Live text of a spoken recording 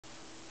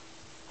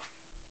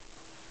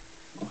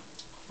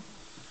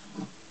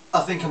I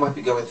think I might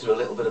be going through a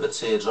little bit of a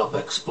teardrop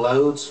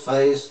explodes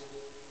phase.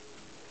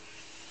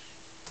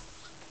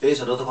 Here's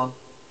another one.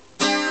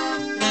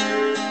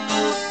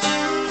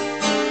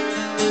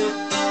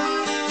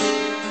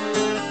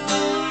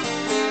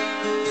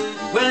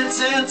 Went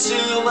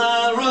into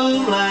my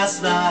room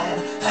last night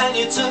and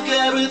you took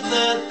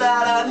everything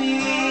that I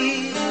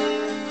need.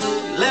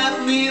 You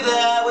left me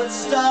there with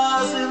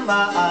stars in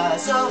my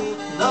eyes. Oh,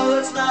 no,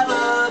 it's not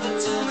love,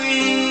 it's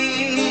greed.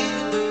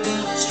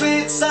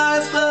 Street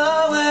signs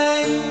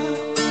glowing,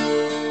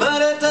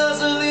 but it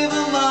doesn't leave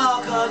a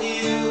mark on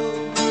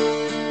you.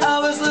 I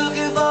was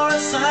looking for a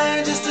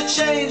sign just to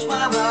change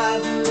my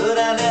mind, but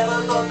I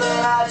never thought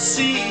that I'd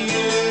see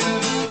you.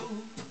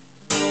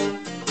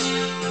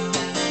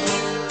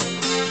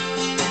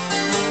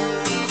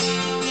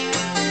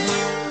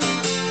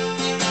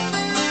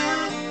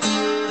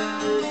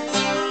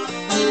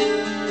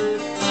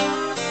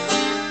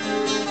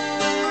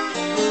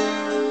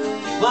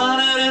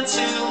 Wandered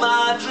into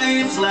my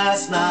dreams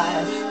last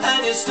night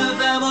and you stood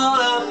them all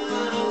up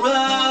in a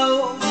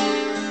row.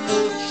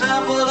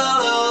 Trampled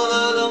all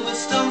over them with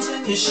stones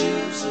in your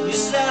shoes, and you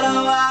said,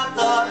 oh, I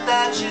thought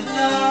that you'd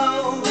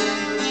know.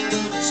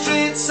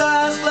 Street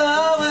signs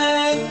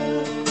glowing,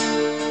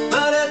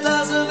 but it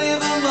doesn't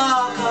leave a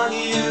mark on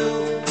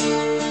you.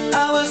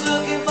 I was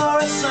looking for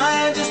a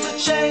sign just to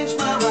change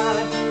my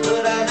mind,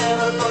 but I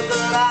never thought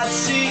that I'd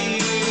see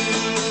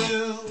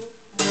you.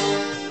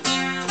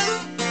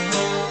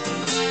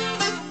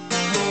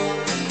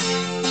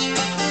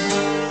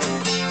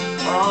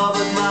 Oh,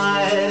 but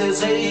my head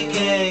is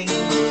aching,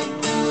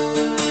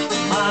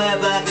 my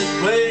back is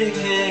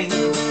breaking,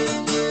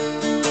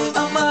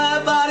 and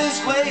my body's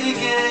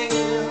quaking,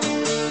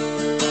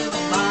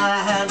 my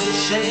hand is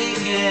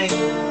shaking.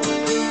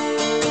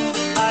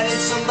 I need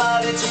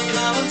somebody to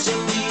come and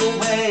take me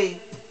away.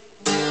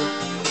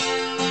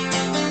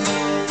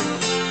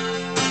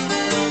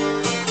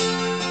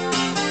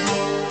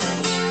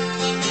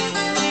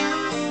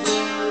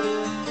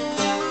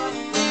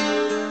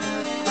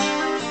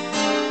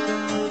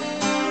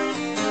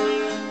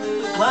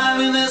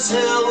 Climbing this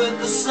hill with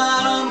the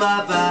sun on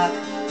my back,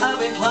 I've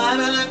been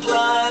climbing and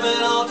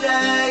climbing all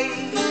day.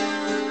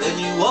 Then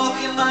you walk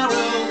in my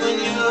room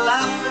and you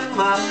laugh in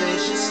my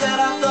face. You said,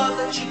 I thought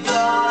that you'd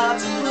gone out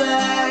to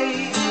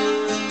play.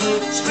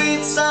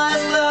 Street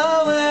signs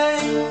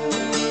glowing,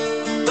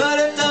 but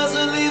it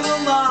doesn't leave a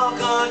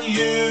mark on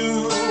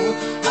you.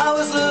 I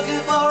was looking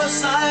for a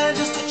sign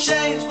just to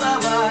change my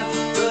mind,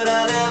 but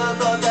I never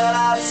thought that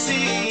I'd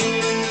see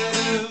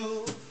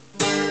you.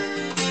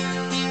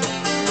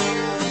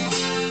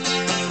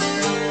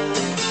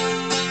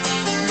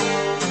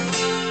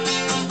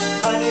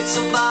 I need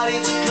somebody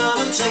to come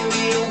and take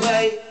me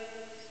away.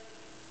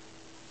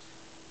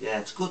 Yeah,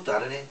 it's good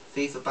that, isn't it?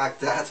 FIFA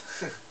Baghdad.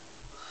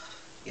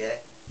 Yeah.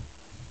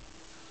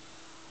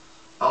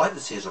 I like the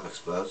Teardrop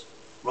Explodes.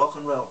 Rock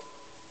and roll.